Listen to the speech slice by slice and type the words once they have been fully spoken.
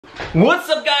What's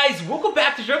up guys, welcome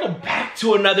back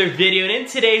to another video. And in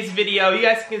today's video, you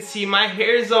guys can see my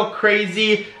hair is all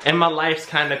crazy and my life's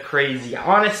kind of crazy.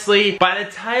 Honestly, by the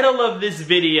title of this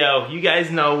video, you guys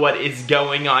know what is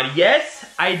going on. Yes,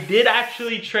 I did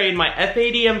actually trade my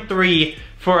F80 M3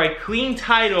 for a clean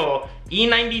title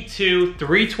E92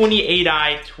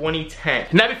 328i 2010.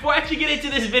 Now before I actually get into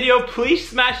this video, please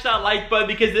smash that like button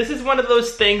because this is one of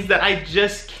those things that I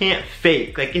just can't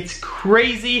fake. Like, it's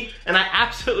crazy and I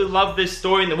absolutely love this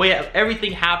story and the way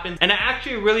everything happened. And I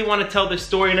actually really want to tell this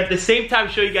story and at the same time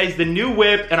show you guys the new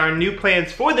whip and our new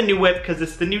plans for the new whip because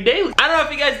it's the new daily. I don't know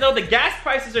if you guys know, the gas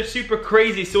prices are super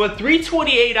crazy. So a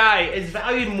 328i is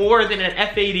valued more than an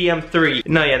F80 M3.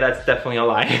 No, yeah, that's definitely a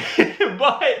lie.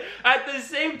 But at the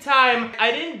same time,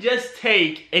 I didn't just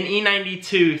take an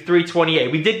E92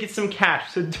 328. We did get some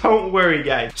cash, so don't worry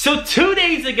guys. So 2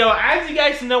 days ago, as you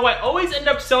guys know, I always end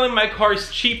up selling my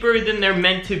cars cheaper than they're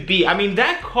meant to be. I mean,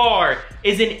 that car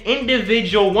is an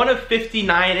individual, one of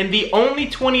 59, and the only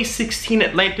 2016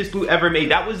 Atlantis Blue ever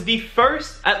made. That was the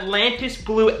first Atlantis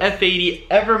Blue F80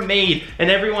 ever made,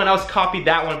 and everyone else copied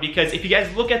that one because if you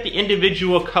guys look at the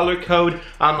individual color code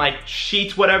on like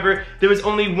sheets, whatever, there was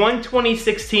only one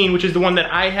 2016, which is the one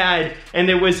that I had, and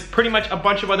there was pretty much a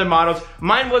bunch of other models.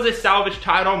 Mine was a salvage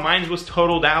title, mine was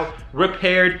totaled out,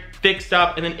 repaired, fixed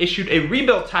up, and then issued a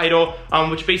rebuilt title,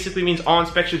 which basically means all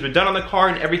inspections were done on the car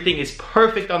and everything is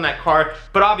perfect on that car.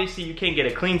 But obviously you can't get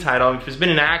a clean title. If there's been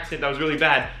an accident that was really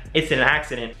bad, it's an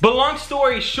accident. But long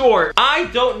story short, I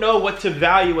don't know what to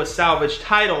value a salvage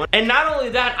title. And not only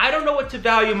that, I don't know what to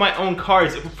value my own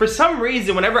cars. For some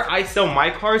reason, whenever I sell my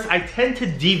cars, I tend to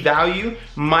devalue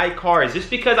my cars. Just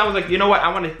because I was like, you know what,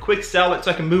 I want to quick sell it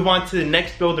so I can move on to the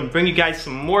next build and bring you guys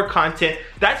some more content.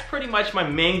 That's pretty much my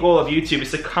main goal of YouTube,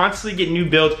 is to constantly get new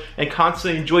builds and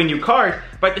constantly enjoy new cars.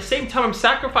 But at the same time, I'm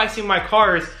sacrificing my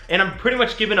cars and I'm pretty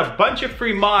much giving a bunch of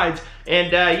free mods.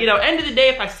 And you know, end of the day,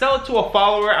 if I sell it to a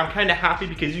follower, I'm kind of happy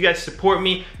because you guys support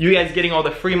me. You guys getting all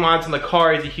the free mods on the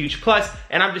car is a huge plus.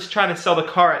 And I'm just trying to sell the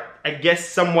car at, I guess,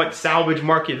 somewhat salvage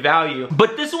market value.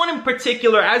 But this one in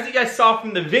particular, as you guys saw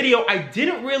from the video, I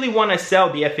didn't really want to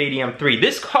sell the F80 M3.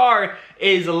 This car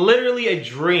is literally a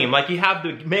dream. Like, you have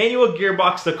the manual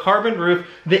gearbox, the carbon roof,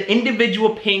 the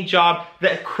individual paint job,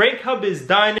 the crank hub is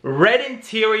done, red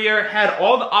interior, had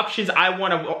all the options I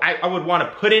would want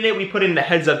to put in it. We put in the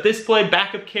heads-up display,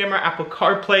 backup camera, Apple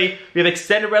CarPlay, we have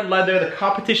extended red leather, the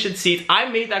competition seats. I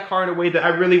made that car in a way that I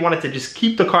really wanted to just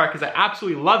keep the car because I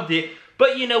absolutely loved it.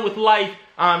 But you know, with life,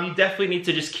 you definitely need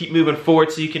to just keep moving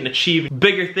forward so you can achieve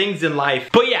bigger things in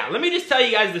life. But yeah, let me just tell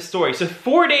you guys the story. So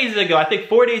 4 days ago, I think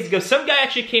 4 days ago, some guy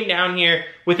actually came down here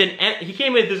with he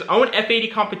came with his own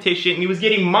F80 competition, and he was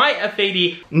getting my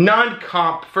F80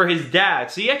 non-comp for his dad.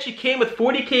 So he actually came with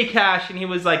 40K cash, and he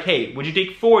was like, hey, would you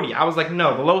take 40? I was like,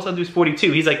 no, the lowest I'll do is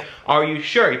 42. He's like, are you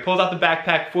sure? He pulls out the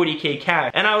backpack, 40K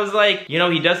cash. And I was like, you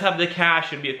know, he does have the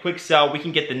cash, it'll be a quick sell, we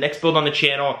can get the next build on the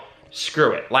channel.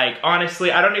 Screw it. Like,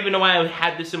 honestly, I don't even know why I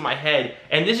had this in my head.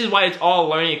 And this is why it's all a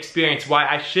learning experience, why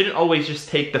I shouldn't always just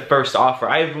take the first offer.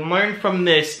 I've learned from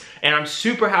this, and I'm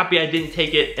super happy I didn't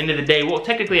take it. End of the day, well,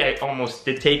 technically I almost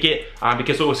did take it,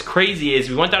 because what was crazy is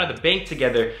we went down to the bank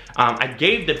together. I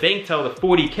gave the bank teller the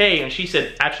 40K, and she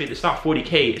said, actually, it's not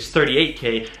 40K, it's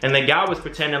 38K. And the guy was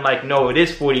pretending like, no, it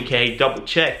is 40K, double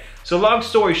check. So long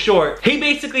story short, he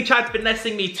basically tried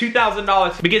finessing me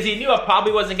 $2,000 because he knew I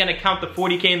probably wasn't gonna count the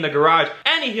 40K in the garage.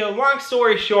 Anyhow, long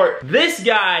story short, this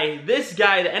guy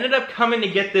that ended up coming to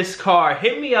get this car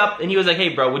hit me up and he was like, hey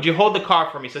bro, would you hold the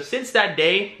car for me? So since that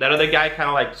day, that other guy kind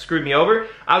of like screwed me over,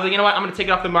 I was like, you know what, I'm gonna take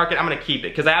it off the market, I'm gonna keep it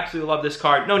because I absolutely love this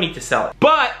car, no need to sell it.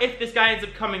 But if this guy ends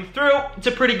up coming through, it's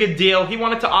a pretty good deal. He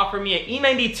wanted to offer me an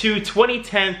E92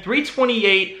 2010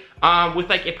 328 with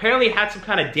like, apparently it had some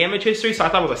kind of damage history, so I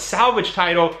thought it was a salvage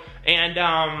title, and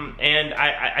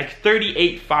I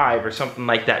 38.5 or something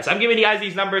like that. So I'm giving you guys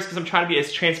these numbers because I'm trying to be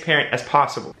as transparent as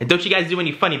possible. And don't you guys do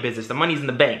any funny business, the money's in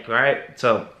the bank, alright?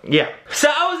 So, yeah. So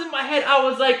I was in my head, I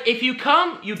was like, if you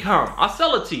come, you come. I'll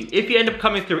sell it to you if you end up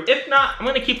coming through. If not, I'm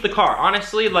gonna keep the car.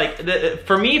 Honestly, like,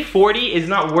 for me, 40 is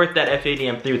not worth that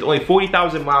F80 M3 with only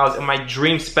 40,000 miles and my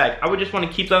dream spec. I would just want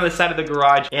to keep it on the side of the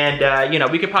garage, and you know,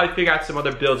 we could probably figure out some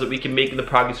other builds that we can make in the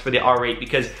progress for the R8,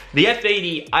 because the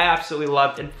F80 I absolutely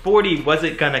loved, and 40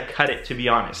 wasn't gonna cut it, to be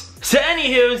honest. So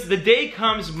anywho's, the day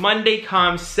comes, Monday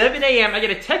comes, 7 a.m. I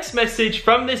get a text message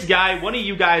from this guy, one of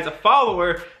you guys, a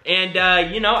follower,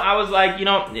 and you know, I was like, you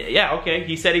know, yeah, okay,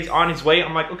 he said he's on his way.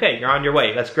 I'm like, okay, you're on your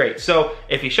way, that's great. So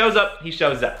if he shows up, he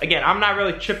shows up. Again, I'm not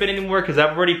really tripping anymore because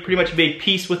I've already pretty much made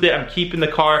peace with it. I'm keeping the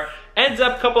car. Ends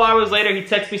up a couple hours later, he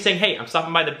texts me saying, hey, I'm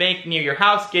stopping by the bank near your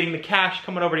house, getting the cash,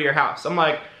 coming over to your house. I'm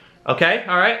like, Okay,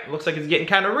 all right, looks like it's getting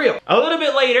kind of real. A little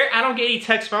bit later, I don't get any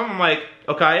text from him. I'm like,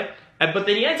 okay. But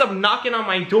then he ends up knocking on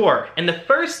my door. And the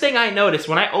first thing I noticed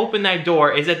when I opened that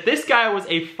door is that this guy was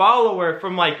a follower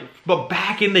from like,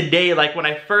 back in the day, like when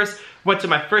I first went to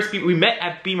my first, we met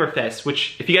at Beamer Fest,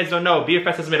 which if you guys don't know, Beamer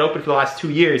Fest hasn't been open for the last 2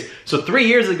 years. So 3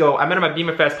 years ago, I met him at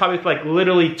Beamer Fest, probably with like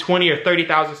literally 20 or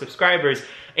 30,000 subscribers.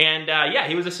 And yeah,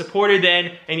 he was a supporter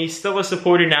then, and he's still a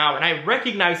supporter now. And I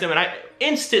recognized him, and I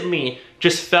instantly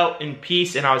just felt in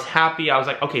peace, and I was happy. I was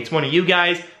like, okay, it's one of you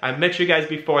guys. I've met you guys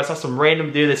before. I saw some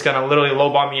random dude that's gonna literally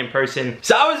lowball me in person.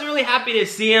 So I was really happy to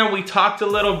see him. We talked a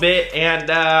little bit, and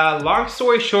long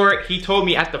story short, he told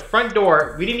me at the front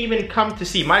door, we didn't even come to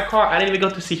see my car. I didn't even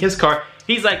go to see his car.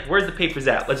 He's like, where's the papers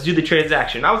at? Let's do the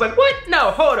transaction. I was like, what?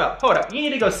 No, hold up. You need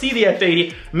to go see the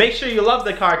F80. Make sure you love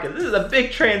the car, because this is a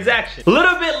big transaction. A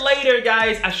little bit later,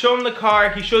 guys, I show him the car.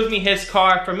 He shows me his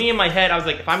car. For me, in my head, I was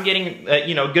like, if I'm getting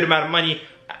you know, a good amount of money,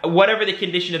 whatever the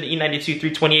condition of the E92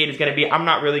 328 is gonna be, I'm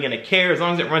not really gonna care. As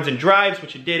long as it runs and drives,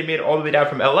 which it did, it made it all the way down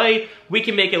from LA, we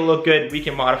can make it look good, we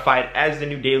can modify it as the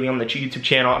new daily on the YouTube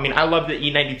channel. I mean, I love the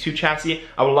E92 chassis.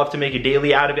 I would love to make a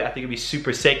daily out of it. I think it'd be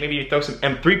super sick. Maybe you throw some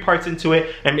M3 parts into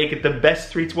it and make it the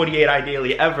best 328i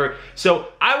daily ever. So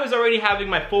I was already having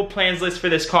my full plans list for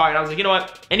this car, and I was like, you know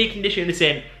what, any condition it's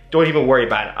in, don't even worry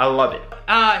about it. I love it.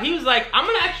 He was like, I'm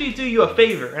gonna actually do you a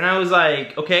favor. And I was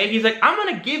like, okay. He's like, I'm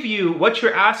gonna give you what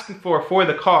you're asking for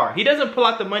the car. He doesn't pull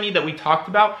out the money that we talked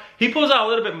about. He pulls out a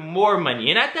little bit more money.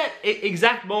 And at that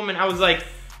exact moment, I was like,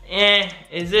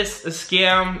 is this a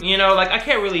scam? You know, like, I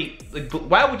can't really, like,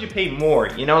 why would you pay more?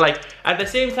 You know, like, at the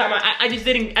same time, I just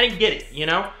didn't get it, you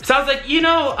know? So I was like, you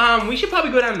know, we should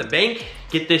probably go down to the bank,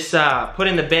 get this put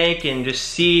in the bank, and just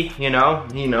see, you know,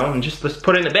 and just let's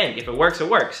put it in the bank. If it works, it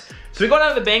works. So we go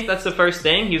down to the bank, that's the first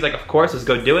thing. He was like, of course, let's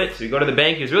go do it. So we go to the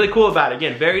bank, he was really cool about it.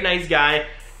 Again, very nice guy.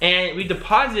 And we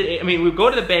deposit it, I mean, we go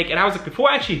to the bank, and I was like,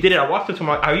 before I actually did it, I walked up to him,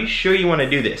 like, are you sure you wanna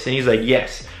do this? And he's like,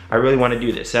 yes, I really wanna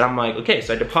do this. And I'm like, okay,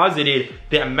 so I deposited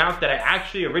the amount that I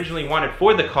actually originally wanted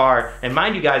for the car. And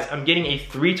mind you guys, I'm getting a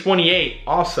 328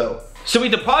 also. So we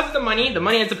deposit the money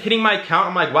ends up hitting my account.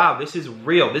 I'm like, wow, this is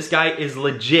real. This guy is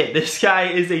legit. This guy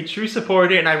is a true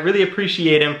supporter, and I really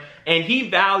appreciate him. And he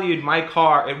valued my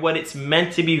car at what it's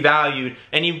meant to be valued,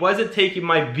 and he wasn't taking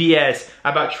my BS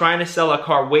about trying to sell a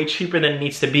car way cheaper than it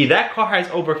needs to be. That car has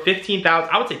over $15,000,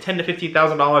 I would say $10,000 to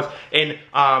 $15,000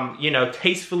 in, you know,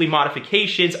 tastefully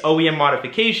modifications, OEM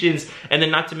modifications, and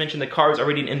then not to mention the car is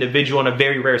already an individual and a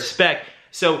very rare spec.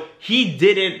 So he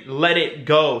didn't let it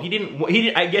go.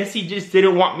 I guess he just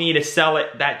didn't want me to sell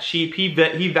it that cheap. He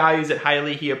values it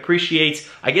highly. He appreciates,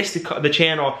 I guess, the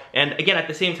channel. And again, at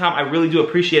the same time, I really do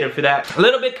appreciate him for that. A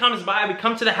little bit comes by, we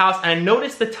come to the house, and I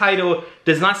noticed the title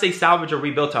does not say salvage or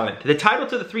rebuilt on it. The title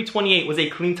to the 328 was a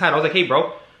clean title. I was like, hey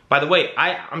bro, by the way,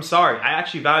 I'm sorry. I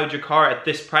actually valued your car at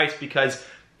this price because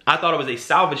I thought it was a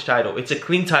salvage title. It's a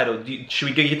clean title. Should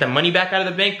we get the money back out of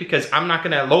the bank? Because I'm not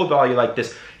gonna lowball you like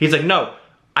this. He's like, no.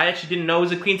 I actually didn't know it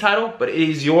was a clean title, but it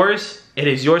is yours. It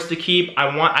is yours to keep.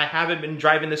 I haven't been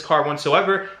driving this car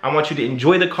whatsoever. I want you to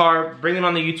enjoy the car, bring it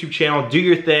on the YouTube channel, do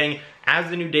your thing, as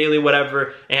the new daily,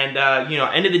 whatever. And, you know,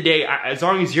 end of the day, as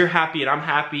long as you're happy and I'm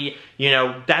happy, you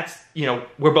know, that's, you know,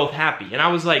 we're both happy. And I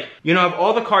was like, you know, of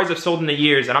all the cars I've sold in the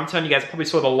years, and I'm telling you guys, I probably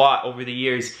sold a lot over the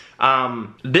years,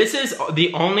 this is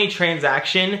the only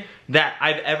transaction that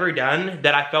I've ever done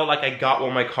that I felt like I got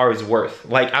what my car is worth.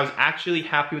 Like, I was actually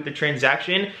happy with the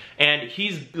transaction, and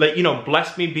he's, like, you know,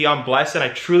 blessed me beyond blessed, and I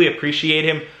truly appreciate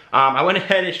him. I went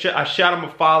ahead and I shot him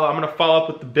a follow. I'm gonna follow up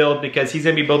with the build because he's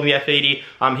gonna be building the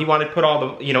F80. He wanted to put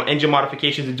all the, you know, engine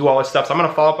modifications and do all this stuff. So I'm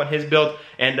gonna follow up on his build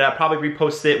and probably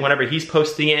repost it whenever he's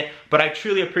posting it. But I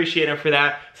truly appreciate him for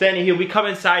that. So anyway, we come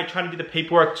inside trying to do the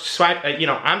paperwork. You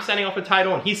know, I'm signing off a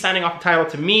title and he's signing off a title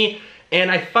to me. And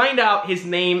I find out his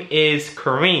name is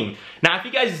Kareem. Now, if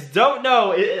you guys don't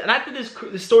know, not that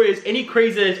this story is any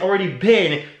crazy that it's already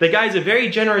been, the guy's a very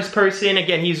generous person.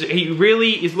 Again, he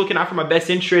really is looking out for my best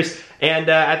interest. And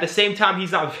at the same time,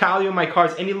 he's not valuing my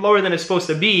cars any lower than it's supposed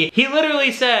to be. He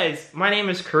literally says, my name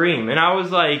is Kareem. And I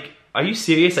was like, are you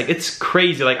serious? Like, it's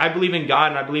crazy. Like, I believe in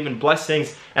God and I believe in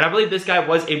blessings. And I believe this guy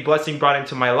was a blessing brought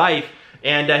into my life.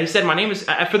 And he said, my name is,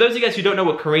 for those of you guys who don't know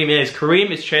what Kareem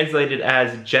is translated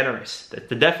as generous.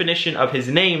 The definition of his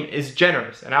name is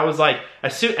generous. And I was like, I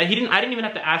didn't even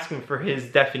have to ask him for his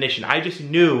definition. I just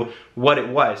knew what it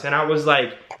was. And I was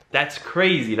like, that's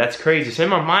crazy, that's crazy. So in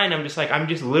my mind, I'm just like, I'm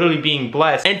just literally being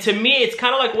blessed. And to me, it's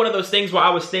kind of like one of those things where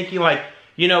I was thinking like,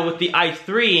 you know, with the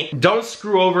i3, don't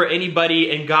screw over anybody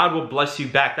and God will bless you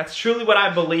back. That's truly what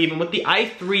I believe. And with the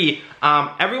i3,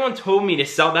 everyone told me to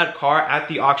sell that car at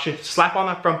the auction, slap on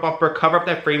that front bumper, cover up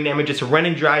that frame damage, just run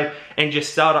and drive and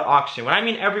just sell it at auction. When I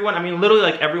mean everyone, I mean literally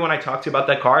like everyone I talked to about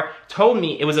that car told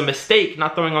me it was a mistake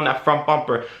not throwing on that front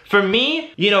bumper. For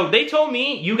me, you know, they told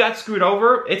me you got screwed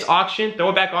over, it's auction, throw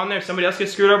it back on there. If somebody else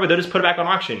gets screwed over, they'll just put it back on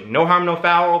auction. No harm, no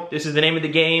foul. This is the name of the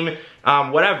game,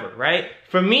 whatever, right?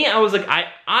 For me, I was like,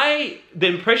 the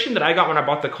impression that I got when I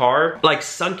bought the car, like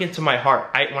sunk into my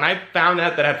heart. When I found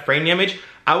out that I had frame damage,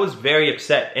 I was very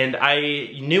upset and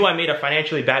I knew I made a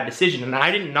financially bad decision and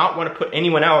I did not want to put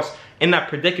anyone else in that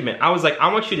predicament. I was like,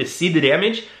 I want you to see the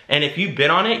damage, and if you bid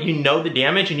on it, you know the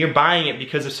damage and you're buying it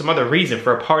because of some other reason,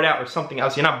 for a part out or something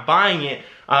else. You're not buying it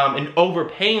and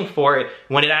overpaying for it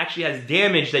when it actually has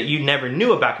damage that you never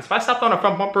knew about. Because if I stopped on a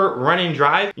front bumper, run and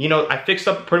drive, you know, I fixed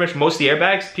up pretty much most of the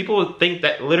airbags. People think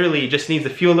that literally just needs a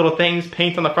few little things,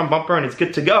 paint on the front bumper and it's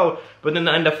good to go. But then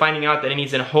they end up finding out that it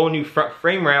needs a whole new front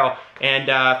frame rail. And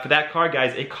for that car,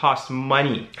 guys, it costs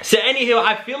money. So anywho,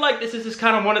 I feel like this is just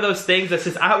kind of one of those things that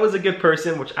says I was a good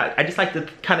person, which I just like to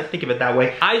kind of think of it that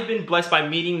way. I've been blessed by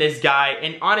meeting this guy,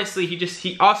 and honestly,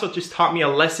 he also just taught me a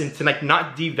lesson to like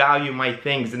not devalue my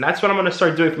things. And that's what I'm gonna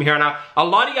start doing from here on out. A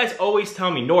lot of you guys always tell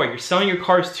me, Nour, you're selling your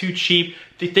cars too cheap.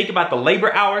 To think about the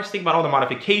labor hours, think about all the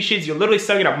modifications, you're literally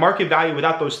selling at market value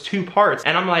without those two parts.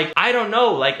 And I'm like, I don't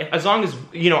know, like as long as,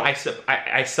 you know,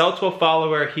 I sell to a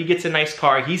follower, he gets a nice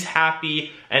car, he's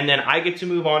happy, and then I get to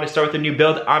move on and start with a new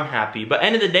build, I'm happy. But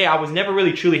end of the day, I was never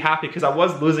really truly happy because I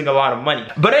was losing a lot of money.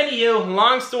 But anywho,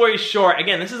 long story short,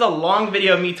 again, this is a long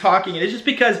video of me talking, and it's just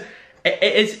because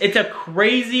it's a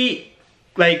crazy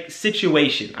like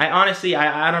situation. I honestly,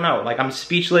 I don't know, like I'm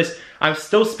speechless. I'm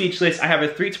still speechless. I have a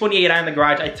 328i in the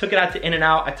garage. I took it out to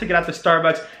In-N-Out. I took it out to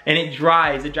Starbucks, and it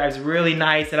drives. It drives really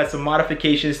nice. It has some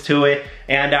modifications to it.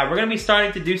 And we're gonna be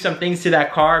starting to do some things to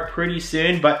that car pretty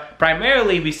soon, but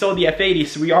primarily we sold the F80,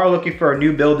 so we are looking for a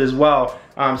new build as well.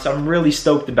 So I'm really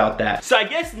stoked about that. So I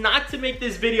guess not to make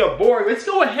this video boring, let's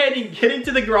go ahead and get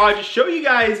into the garage and show you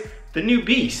guys the new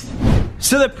beast.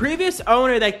 So the previous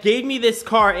owner that gave me this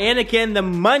car, and again the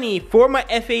money for my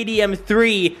F80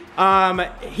 M3,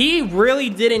 he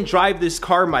really didn't drive this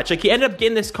car much. Like he ended up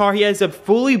getting this car. He has a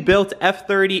fully built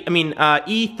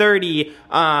E30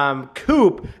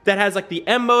 coupe that has like the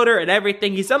M motor and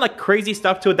everything. He's done like crazy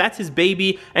stuff to it. That's his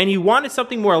baby, and he wanted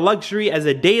something more luxury as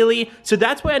a daily. So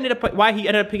that's why he ended up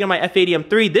picking up my F80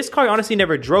 M3. This car, honestly,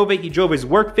 never drove it. He drove his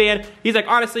work van. He's like,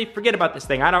 honestly, forget about this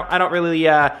thing. I don't really.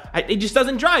 It just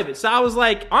doesn't drive it. So I was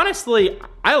like, honestly,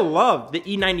 I love the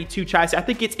E92 chassis. I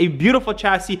think it's a beautiful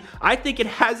chassis. I think it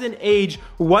hasn't aged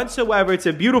whatsoever. It's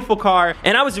a beautiful car,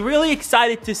 and I was really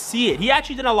excited to see it. He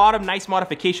actually did a lot of nice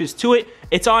modifications to it.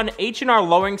 It's on H&R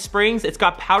lowering springs. It's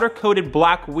got powder-coated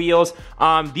black wheels.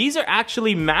 These are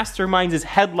actually Mastermind's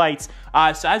headlights.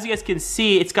 So as you guys can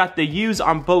see, it's got the U's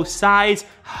on both sides,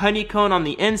 honeycomb on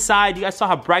the inside. You guys saw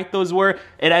how bright those were.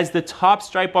 It has the top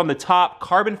stripe on the top,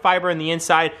 carbon fiber on the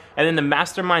inside, and then the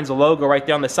Mastermind's logo right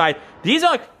there on the side. These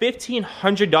are like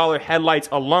 $1,500 headlights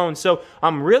alone, so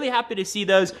I'm really happy to see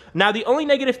those. Now, the only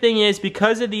negative thing is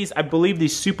because of these, I believe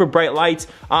these super bright lights,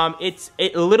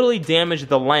 it literally damaged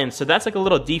the lens. So that's like a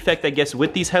little defect, I guess,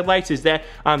 with these headlights, is that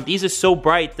these are so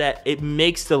bright that it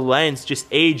makes the lens just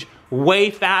age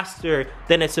way faster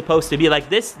than it's supposed to be. Like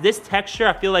this texture,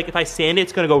 I feel like if I sand it,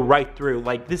 it's gonna go right through.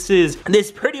 Like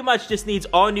this pretty much just needs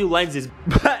all new lenses.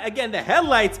 But again, the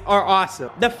headlights are awesome.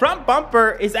 The front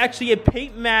bumper is actually a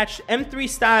paint match M3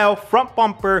 style front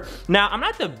bumper. Now, I'm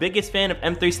not the biggest fan of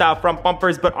M3 style front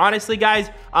bumpers, but honestly guys,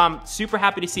 I'm super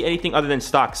happy to see anything other than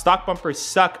stock. Stock bumpers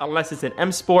suck unless it's an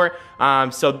M Sport.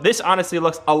 So this honestly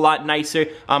looks a lot nicer.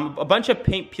 A bunch of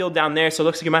paint peeled down there, so it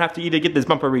looks like you might have to either get this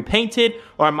bumper repainted,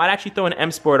 or I might actually throw an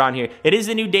M Sport on here. It is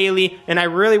a new daily, and I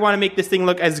really want to make this thing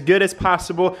look as good as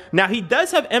possible. Now, he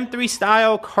does have M3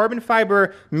 style carbon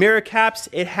fiber mirror caps.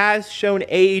 It has shown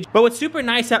age, but what's super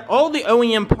nice that all the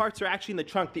OEM parts are actually in the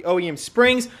trunk. The OEM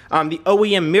springs, the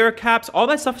OEM mirror caps, all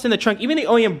that stuff is in the trunk. Even the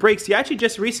OEM brakes. He actually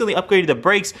just recently upgraded the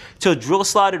brakes to drill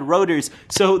slotted rotors.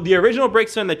 So the original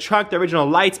brakes are in the trunk, the original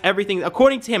lights, everything.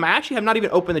 According to him, I actually have not even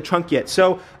opened the trunk yet.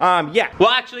 So yeah. Well,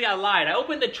 actually, I lied. I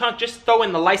opened the trunk just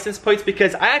throwing the license plates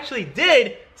because I actually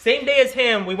did same day as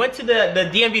him, we went to the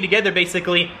DMV together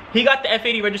basically. He got the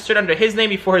F80 registered under his name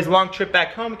before his long trip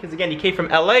back home because again, he came from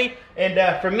LA.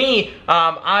 And for me,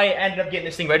 I ended up getting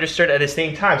this thing registered at the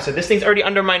same time. So this thing's already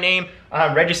under my name,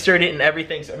 registered it and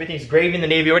everything. So everything's gravy in the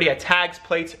Navy, already got tags,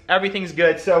 plates, everything's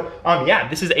good. So yeah,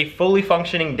 this is a fully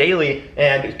functioning daily.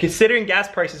 And considering gas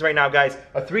prices right now, guys,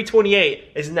 a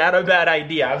 328 is not a bad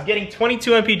idea. I was getting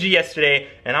 22 mpg yesterday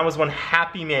and I was one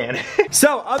happy man.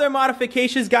 So other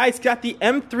modifications, guys, got the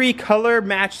M3 color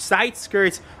match side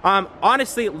skirts.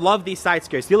 Honestly, love these side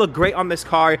skirts. They look great on this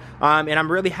car, and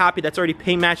I'm really happy that's already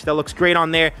paint matched. That looks great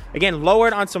on there. Again,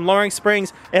 lowered on some lowering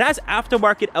springs. It has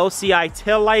aftermarket LCI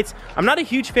tail lights. I'm not a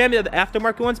huge fan of the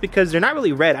aftermarket ones because they're not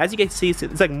really red. As you can see,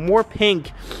 it's like more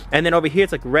pink, and then over here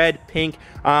it's like red, pink.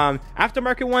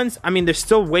 Aftermarket ones, I mean, they're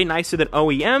still way nicer than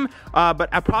OEM, but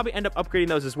I'll probably end up upgrading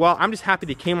those as well. I'm just happy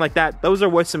they came like that. Those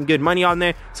are worth some good money on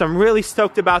there, so I'm really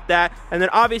stoked about that. And then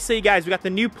obviously, guys, we got the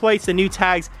new plates, the new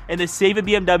tags, and the Save a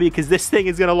BMW because this thing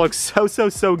is gonna look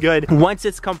so good once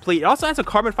it's complete. It also has a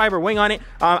carbon fiber wing on it.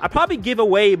 I probably give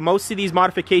away most of these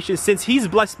modifications since he's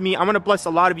blessed me. I'm gonna bless a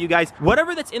lot of you guys.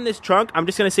 Whatever that's in this trunk, I'm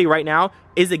just gonna say right now,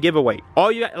 is a giveaway. All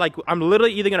you like, I'm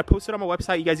literally either gonna post it on my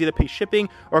website. You guys either pay shipping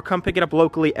or come pick it up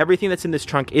locally. Everything that's in this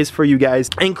trunk is for you guys,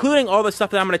 including all the stuff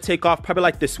that I'm gonna take off. Probably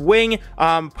like this wing,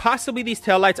 possibly these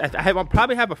taillights. I'll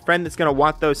probably have a friend that's gonna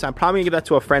want those, so I'm probably gonna give that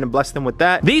to a friend and bless them with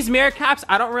that. These mirror caps,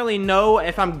 I don't really know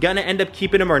if I'm gonna end up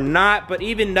keeping them or not, but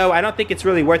even though I don't think it's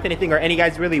really worth anything or any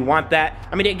guys really want that.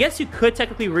 I mean, I guess you could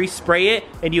technically respray it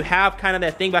and you have kind of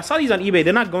that thing, but I saw these on eBay.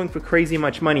 They're not going for crazy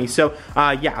much money, so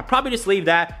yeah, I'll probably just leave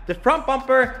that. The front bumper,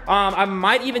 I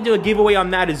might even do a giveaway on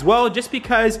that as well, just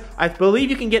because I believe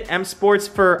you can get M Sports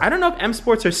for, I don't know if M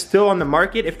Sports are still on the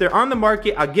market. If they're on the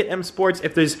market, I'll get M Sports.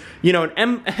 If there's, you know,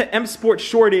 an M Sports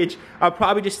shortage, I'll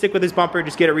probably just stick with this bumper,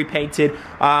 just get it repainted.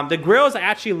 The grills, I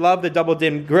actually love the double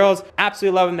dim grills.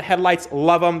 Absolutely love them. The headlights,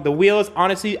 love them. The wheels,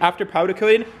 honestly, after powder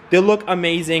coated, they look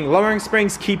amazing. Lowering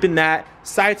springs, keeping that.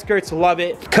 Side skirts, love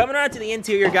it. Coming on to the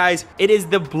interior, guys, it is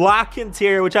the black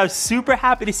interior, which I was super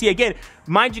happy to see. Again,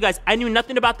 mind you guys, I knew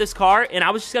nothing about this car, and I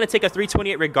was just gonna take a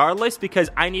 328 regardless because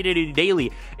I needed it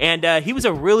daily. And he was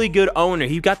a really good owner.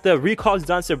 He got the recalls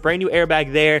done, so brand new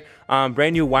airbag there,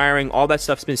 brand new wiring, all that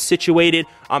stuff's been situated.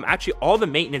 Actually, all the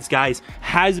maintenance, guys,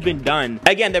 has been done.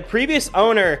 Again, the previous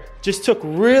owner just took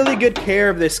really good care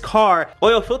of this car.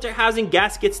 Oil filter housing,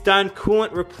 gaskets done,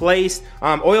 coolant replaced,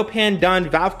 oil pan done,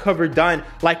 valve cover done,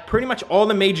 like pretty much all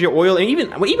the major oil. And even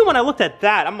when I looked at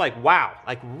that, I'm like, wow,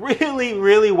 like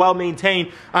really well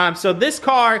maintained. So this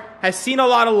car has seen a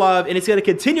lot of love, and it's gonna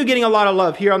continue getting a lot of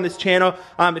love here on this channel.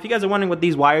 If you guys are wondering what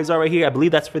these wires are right here, I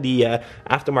believe that's for the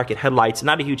aftermarket headlights.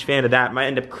 Not a huge fan of that. Might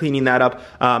end up cleaning that up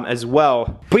as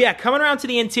well. But yeah, coming around to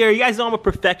the interior, you guys know I'm a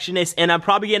perfectionist, and I'm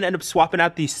probably gonna end up swapping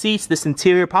out these seats, this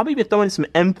interior, probably even throwing some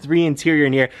M3 interior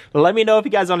in here. Let me know if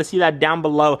you guys want to see that down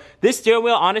below. This steering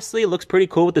wheel, honestly, looks pretty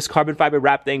cool with this carbon fiber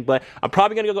wrap thing, but I'm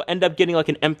probably gonna go end up getting like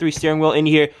an M3 steering wheel in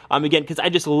here, again, because I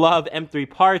just love M3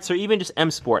 parts, or even just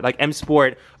M Sport, like M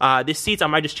Sport. This seats, I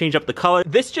might just change up the color.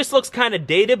 This just looks kind of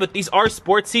dated, but these are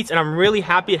sports seats, and I'm really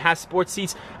happy it has sports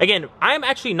seats. Again, I'm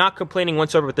actually not complaining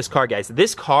whatsoever with this car, guys.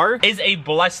 This car is a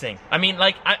blessing. I mean,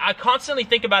 like, I constantly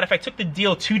think about if I took the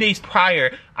deal 2 days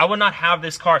prior, I would not have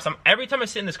this car. So every time I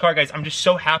sit in this car, guys, I'm just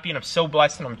so happy and I'm so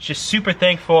blessed and I'm just super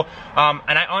thankful.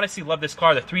 And I honestly love this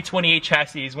car. The 328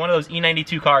 chassis is one of those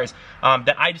E92 cars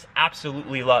that I just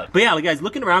absolutely love. But yeah, guys,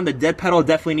 looking around, the dead pedal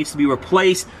definitely needs to be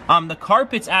replaced. The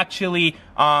carpets actually,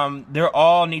 they're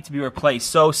all need to be replaced.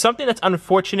 So something that's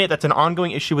unfortunate, that's an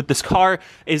ongoing issue with this car,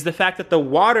 is the fact that the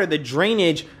water, the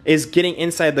drainage is getting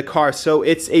inside the car. So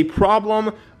it's a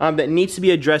problem that needs to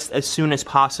be addressed as soon as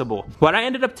possible. What I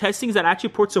ended up testing is that I actually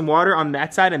poured some water on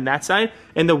that side,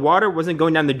 and the water wasn't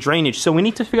going down the drainage. So we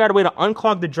need to figure out a way to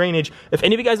unclog the drainage. If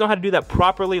any of you guys know how to do that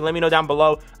properly, let me know down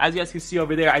below. As you guys can see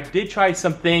over there, I did try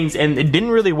some things and it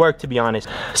didn't really work, to be honest.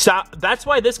 So that's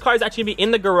why this car is actually gonna be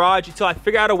in the garage until I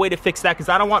figure out a way to fix that, because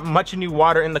I don't want much new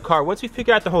water in the car. Once we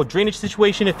figure out the whole drainage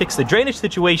situation and fix the drainage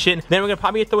situation, then we're gonna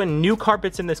probably throw in new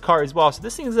carpets in this car as well. So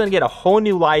this thing is gonna get a whole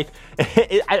new life.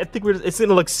 I think it's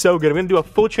gonna look so good. We're gonna do a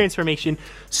full transformation.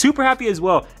 Super happy as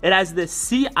well. It has the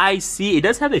CIC. It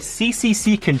does have a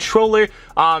CCC controller,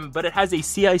 but it has a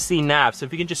CIC nav. So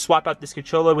if you can just swap out this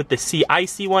controller with the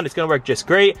CIC one, it's gonna work just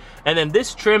great. And then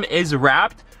this trim is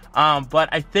wrapped. But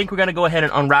I think we're gonna go ahead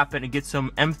and unwrap it and get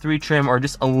some M3 trim or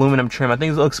just aluminum trim. I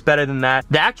think it looks better than that.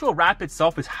 The actual wrap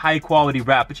itself is high quality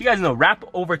wrap, but you guys know wrap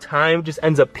over time just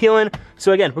ends up peeling.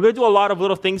 So again, we're gonna do a lot of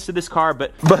little things to this car,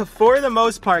 but for the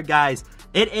most part, guys,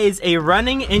 it is a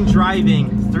running and driving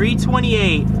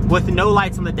 328 with no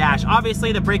lights on the dash.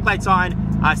 Obviously the brake light's on.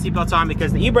 seatbelts on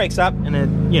because the e-brake's up and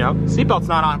then, you know, seatbelt's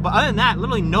not on. But other than that,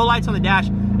 literally no lights on the dash.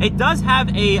 It does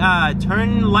have a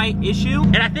turn light issue,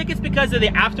 and I think it's because of the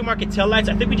aftermarket tail lights.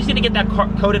 I think we just need to get that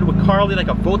coded with Carly, like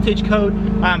a voltage code.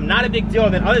 Not a big deal.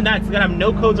 And then other than that, it's gonna have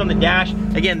no codes on the dash.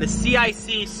 Again, the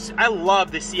CIC, I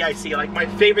love the CIC, like my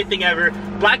favorite thing ever.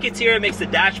 Black interior makes the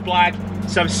dash black,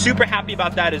 so I'm super happy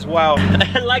about that as well.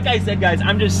 And like I said, guys,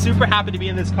 I'm just super happy to be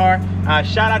in this car.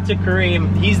 Shout out to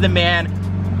Kareem, he's the man.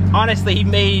 Honestly, he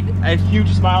made a huge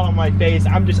smile on my face.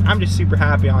 I'm just super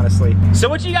happy, honestly. So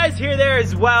what you guys hear there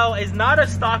as well is not a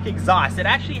stock exhaust. It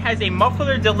actually has a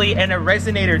muffler delete and a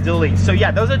resonator delete. So yeah,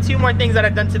 those are two more things that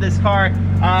I've done to this car.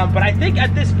 But I think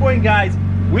at this point, guys,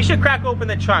 we should crack open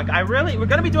the trunk. We're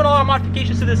gonna be doing a lot of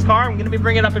modifications to this car. I'm gonna be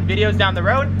bringing it up in videos down the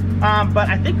road. But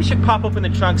I think we should pop open the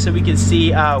trunk so we can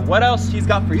see what else he's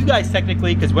got for you guys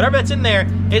technically, because whatever that's in there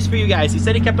is for you guys. He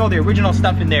said he kept all the original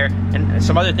stuff in there and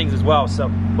some other things as well. So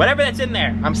whatever that's in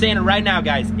there, I'm saying it right now,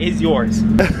 guys, is yours.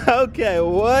 Okay,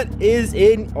 what is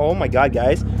in, oh my God,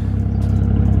 guys.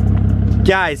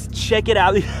 Guys, check it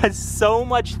out. It has so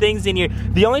much things in here.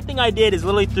 The only thing I did is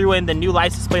literally threw in the new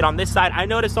license plate on this side. I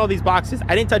noticed all these boxes.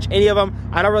 I didn't touch any of them.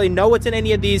 I don't really know what's in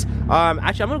any of these.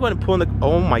 Actually, I'm gonna go ahead and pull in the,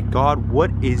 oh my God, what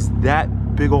is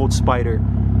that big old spider?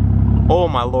 Oh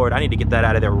my Lord, I need to get that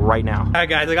out of there right now. All right,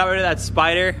 guys, I got rid of that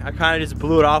spider. I kind of just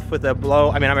blew it off with a blow.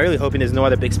 I mean, I'm really hoping there's no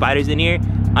other big spiders in here.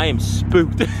 I am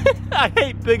spooked. I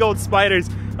hate big old spiders.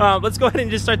 Let's go ahead and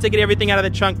just start taking everything out of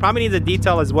the trunk. Probably needs a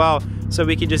detail as well, so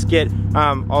we can just get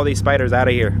all these spiders out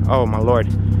of here. Oh my Lord.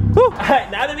 Whew. All right,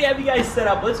 now that we have you guys set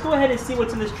up, let's go ahead and see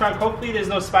what's in this trunk. Hopefully there's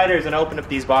no spiders and open up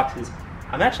these boxes.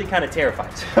 I'm actually kind of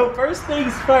terrified. So first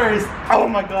things first, oh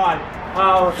my God.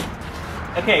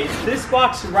 Okay, this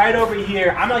box right over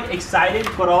here, I'm like excited,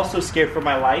 but also scared for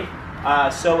my life.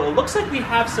 So it looks like we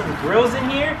have some grills in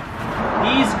here.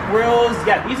 These grills,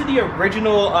 yeah, these are the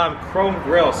original chrome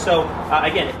grills. So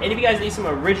again, if any of you guys need some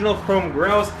original chrome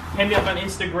grills, hit me up on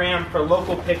Instagram for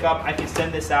local pickup. I can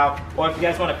send this out. Or if you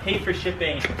guys want to pay for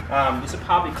shipping, this would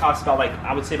probably cost about, like,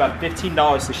 I would say about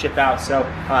 $15 to ship out. So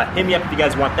hit me up if you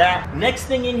guys want that. Next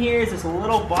thing in here is this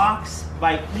little box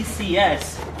by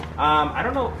ECS. I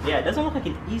don't know, yeah, it doesn't look like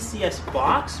an ECS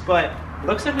box, but it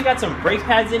looks like we got some brake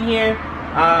pads in here.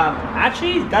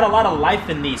 Actually got a lot of life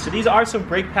in these. So these are some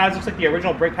brake pads. Looks like the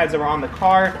original brake pads that were on the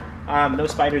car. No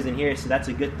spiders in here, so that's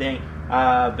a good thing.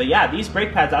 But yeah, these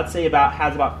brake pads, I'd say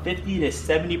has about 50 to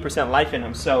 70% life in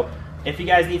them. So if you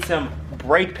guys need some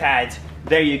brake pads,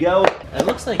 there you go. It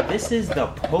looks like this is the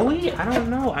pulley. I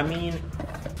don't know. I mean,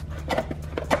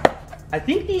 I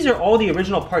think these are all the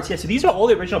original parts. Yeah, so these are all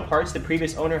the original parts the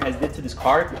previous owner has did to this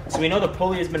car. So we know the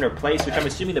pulley has been replaced, which I'm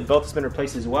assuming the belt has been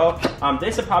replaced as well.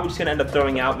 This I'm probably just gonna end up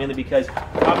throwing out, mainly because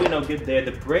probably no good there.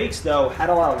 The brakes though had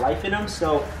a lot of life in them,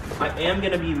 so I am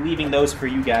gonna be leaving those for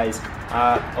you guys.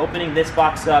 Opening this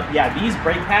box up, yeah, these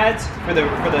brake pads for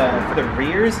the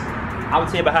rears, I would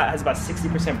say has about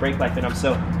 60% brake life in them.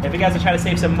 So if you guys are trying to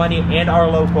save some money and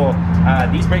are local,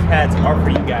 these brake pads are for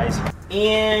you guys.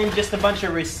 And just a bunch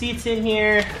of receipts in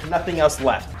here, nothing else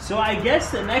left. So I guess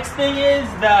the next thing is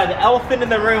the elephant in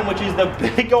the room, which is the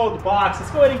big old box. Let's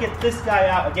go ahead and get this guy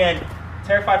out. Again,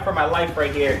 terrified for my life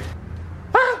right here.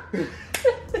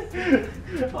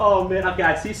 Oh man, okay,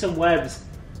 I see some webs.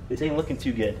 This ain't looking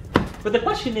too good. But the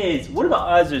question is, what are the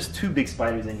odds there's two big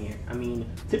spiders in here? I mean,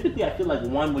 typically I feel like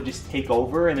one would just take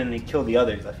over and then they kill the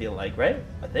others, I feel like, right?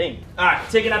 I think. All right,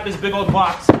 taking out this big old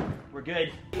box. We're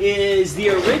good. Is the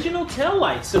original tail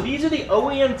lights. So these are the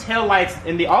OEM tail lights,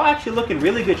 and they all actually look in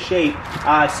really good shape.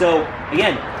 So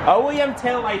again, OEM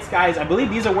tail lights, guys. I believe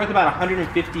these are worth about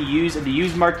 150 used in the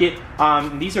used market.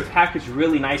 These are packaged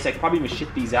really nice. I could probably even ship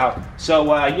these out.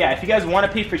 So yeah, if you guys want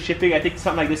to pay for shipping, I think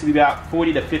something like this would be about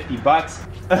 40 to 50 bucks.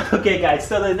 Okay, guys.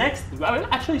 So the next,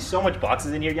 actually, so much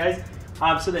boxes in here, guys.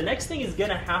 So the next thing is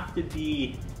gonna have to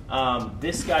be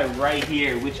this guy right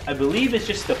here, which I believe is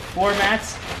just the floor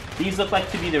mats. These look like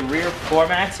to be the rear floor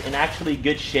mats in actually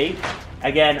good shape.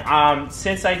 Again,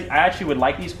 since I actually would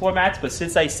like these floor mats, but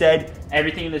since I said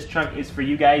everything in this trunk is for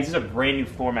you guys, these are brand new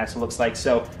floor mats, it looks like.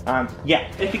 So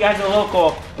yeah, if you guys are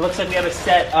local, it looks like we have a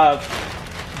set of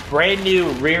brand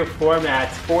new rear floor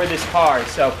mats for this car.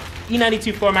 So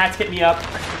E92 floor mats, hit me up.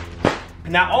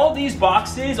 Now all these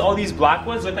boxes, all these black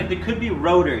ones, look like they could be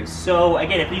rotors. So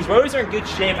again, if these rotors are in good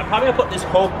shape, I'm probably gonna put this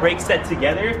whole brake set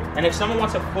together. And if someone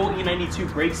wants a full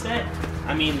E92 brake set,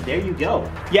 I mean, there you go.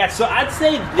 Yeah, so I'd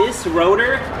say this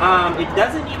rotor, it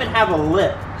doesn't even have a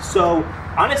lip. So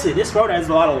honestly, this rotor has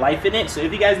a lot of life in it. So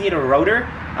if you guys need a rotor,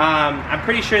 I'm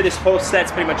pretty sure this whole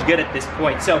set's pretty much good at this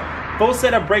point. So full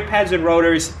set of brake pads and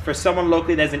rotors. For someone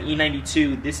locally that's an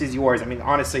E92, this is yours. I mean,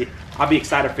 honestly, I'll be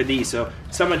excited for these. So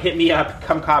someone hit me up,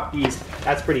 come cop these.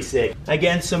 That's pretty sick.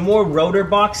 Again, some more rotor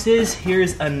boxes.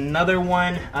 Here's another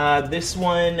one. This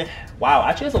one, wow,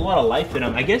 actually has a lot of life in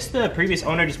them. I guess the previous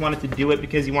owner just wanted to do it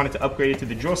because he wanted to upgrade it to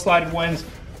the drill slide ones,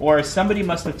 or somebody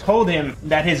must have told him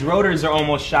that his rotors are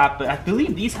almost shot, but I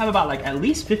believe these have about like at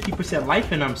least 50%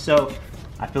 life in them, so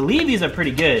I believe these are pretty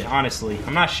good, honestly.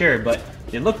 I'm not sure, but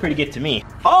they look pretty good to me.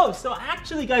 Oh, so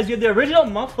actually guys, you have the original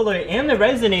muffler and the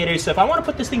resonator, so if I want to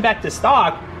put this thing back to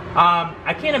stock,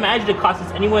 I can't imagine it costs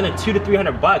us any more than $200 to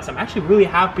 $300. I'm actually really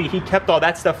happy he kept all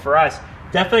that stuff for us.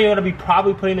 Definitely going to be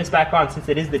probably putting this back on since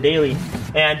it is the daily.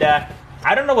 And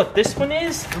I don't know what this one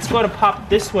is. Let's go ahead and pop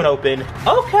this one open.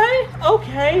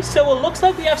 Okay, so it looks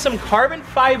like we have some carbon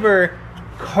fiber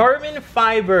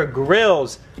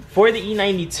grills for the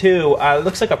E92. It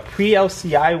looks like a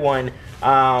pre-LCI one.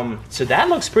 So that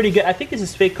looks pretty good. I think this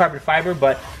is fake carbon fiber,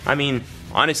 but I mean,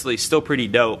 honestly, still pretty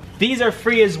dope. These are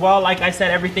free as well. Like I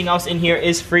said, everything else in here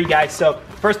is free, guys. So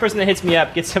first person that hits me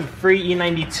up gets some free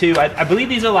E92. I believe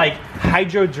these are like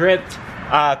hydro dripped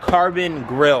carbon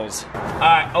grills.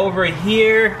 Over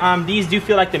here, these do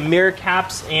feel like the mirror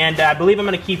caps, and I believe I'm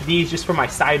gonna keep these just for my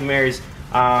side mirrors.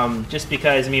 Just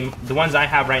because, I mean, the ones I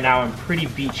have right now are in pretty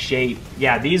beat shape.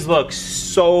 Yeah, these look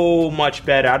so much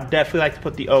better. I'd definitely like to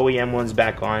put the OEM ones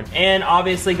back on. And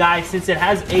obviously, guys, since it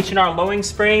has H&R lowing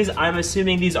springs, I'm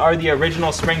assuming these are the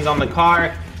original springs on the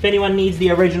car. If anyone needs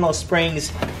the original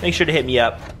springs, make sure to hit me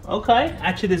up. Okay,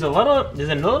 actually there's a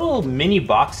little mini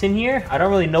box in here. I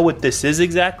don't really know what this is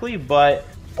exactly, but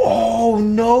oh,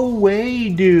 no way,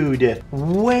 dude.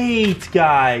 Wait,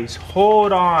 guys,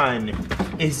 hold on.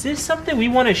 Is this something we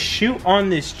want to shoot on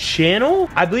this channel?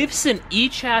 I believe it's an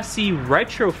E-chassis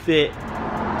retrofit.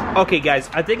 Okay, guys,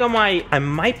 I think I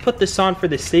might put this on for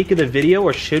the sake of the video,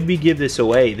 or should we give this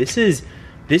away? This is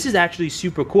actually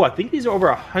super cool. I think these are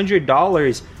over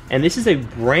 $100, and this is a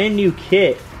brand new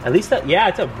kit. At least that, yeah,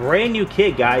 it's a brand new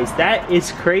kit, guys. That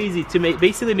is crazy to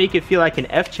basically make it feel like an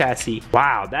F chassis.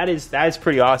 Wow, that is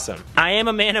pretty awesome. I am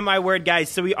a man of my word, guys,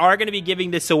 so we are gonna be giving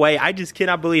this away. I just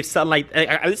cannot believe something like,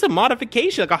 it's a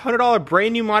modification, like a $100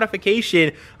 brand new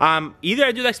modification. Either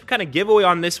I do like some kind of giveaway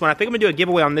on this one. I think I'm gonna do a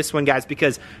giveaway on this one, guys,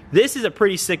 because this is a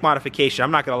pretty sick modification,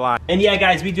 I'm not gonna lie. And yeah,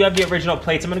 guys, we do have the original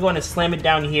plates. I'm gonna go ahead and slam it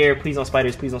down here. Please no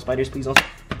spiders, please no spiders, please no.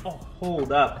 Oh,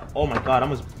 hold up. Oh my God, I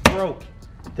almost broke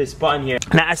this button here.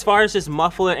 Now, as far as this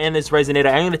muffler and this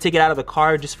resonator, I'm gonna take it out of the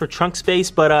car just for trunk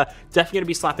space, but definitely gonna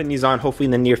be slapping these on hopefully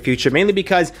in the near future, mainly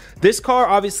because this car,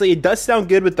 obviously, it does sound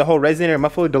good with the whole resonator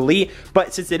muffler delete,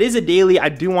 but since it is a daily, I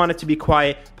do want it to be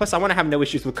quiet. Plus, I wanna have no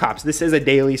issues with cops. This is a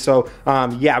daily, so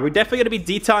yeah, we're definitely gonna be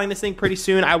detailing this thing pretty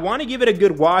soon. I wanna give it a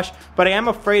good wash, but I am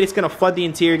afraid it's gonna flood the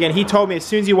interior again. He told me as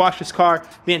soon as you wash this car,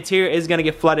 the interior is gonna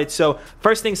get flooded. So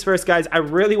first things first, guys, I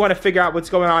really wanna figure out what's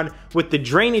going on with the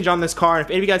drainage on this car, and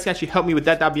if any of you guys can actually help me with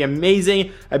that, that'd be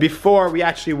amazing. Before we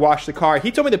actually wash the car,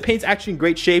 he told me the paint's actually in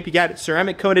great shape. He got it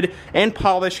ceramic coated and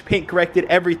polished, paint corrected,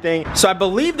 everything. So I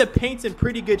believe the paint's in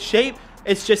pretty good shape.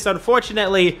 It's just,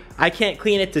 unfortunately, I can't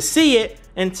clean it to see it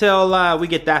until we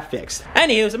get that fixed.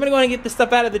 Anyways, I'm gonna go ahead and get this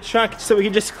stuff out of the trunk so we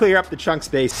can just clear up the trunk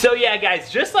space. So yeah,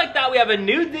 guys, just like that, we have a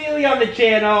new daily on the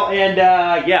channel, and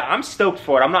yeah, I'm stoked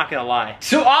for it, I'm not gonna lie.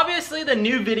 So obviously the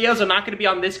new videos are not gonna be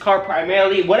on this car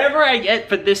primarily. Whatever I get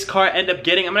for this car, I end up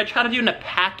getting, I'm gonna try to do in a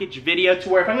package video to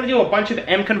where if I'm gonna do a bunch of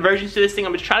M conversions to this thing,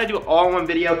 I'm gonna try to do it all in one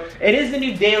video. It is the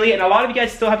new daily, and a lot of you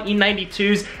guys still have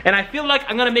E92s, and I feel like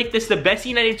I'm gonna make this the best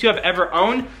E92 I've ever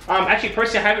owned. Actually,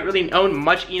 personally, I haven't really owned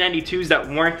much E92s that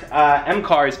weren't M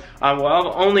cars. Well,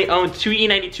 I've only owned 2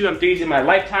 E92 M3s in my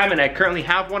lifetime, and I currently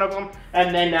have one of them.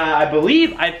 And then I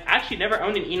believe I've actually never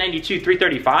owned an E92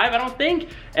 335, I don't think.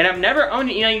 And I've never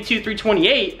owned an E92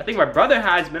 328. I think my brother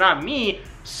has, but not me.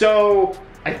 So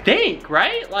I think,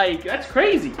 right? Like, that's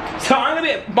crazy. So I'm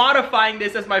gonna be modifying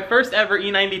this as my first ever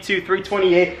E92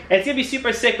 328. And it's gonna be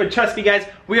super sick, but trust me, guys,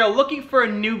 we are looking for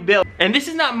a new build. And this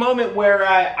is that moment where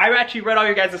I actually read all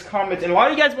your guys' comments, and a lot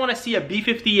of you guys wanna see a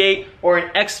B58 or an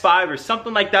X5 or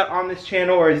something like that on this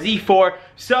channel, or a Z4.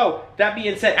 So, that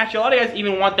being said, actually a lot of you guys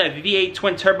even want that V8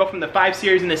 twin turbo from the 5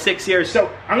 Series and the 6 Series. So,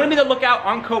 I'm gonna be on the lookout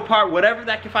on Copart, whatever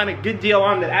that can find a good deal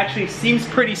on that actually seems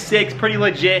pretty sick, pretty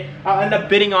legit. I'll end up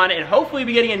bidding on it, and hopefully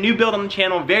be getting a new build on the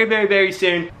channel very, very, very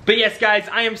soon. But yes, guys,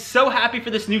 I am so happy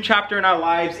for this new chapter in our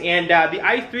lives, and the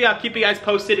i3, I'll keep you guys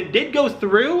posted. It did go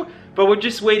through, but we're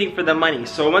just waiting for the money.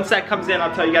 So once that comes in,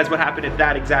 I'll tell you guys what happened at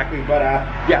that exactly. But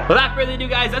yeah, without further ado,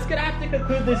 guys, that's gonna have to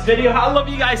conclude this video. I love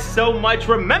you guys so much.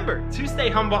 Remember to stay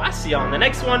humble. I'll see you on the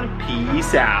next one.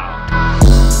 Peace out.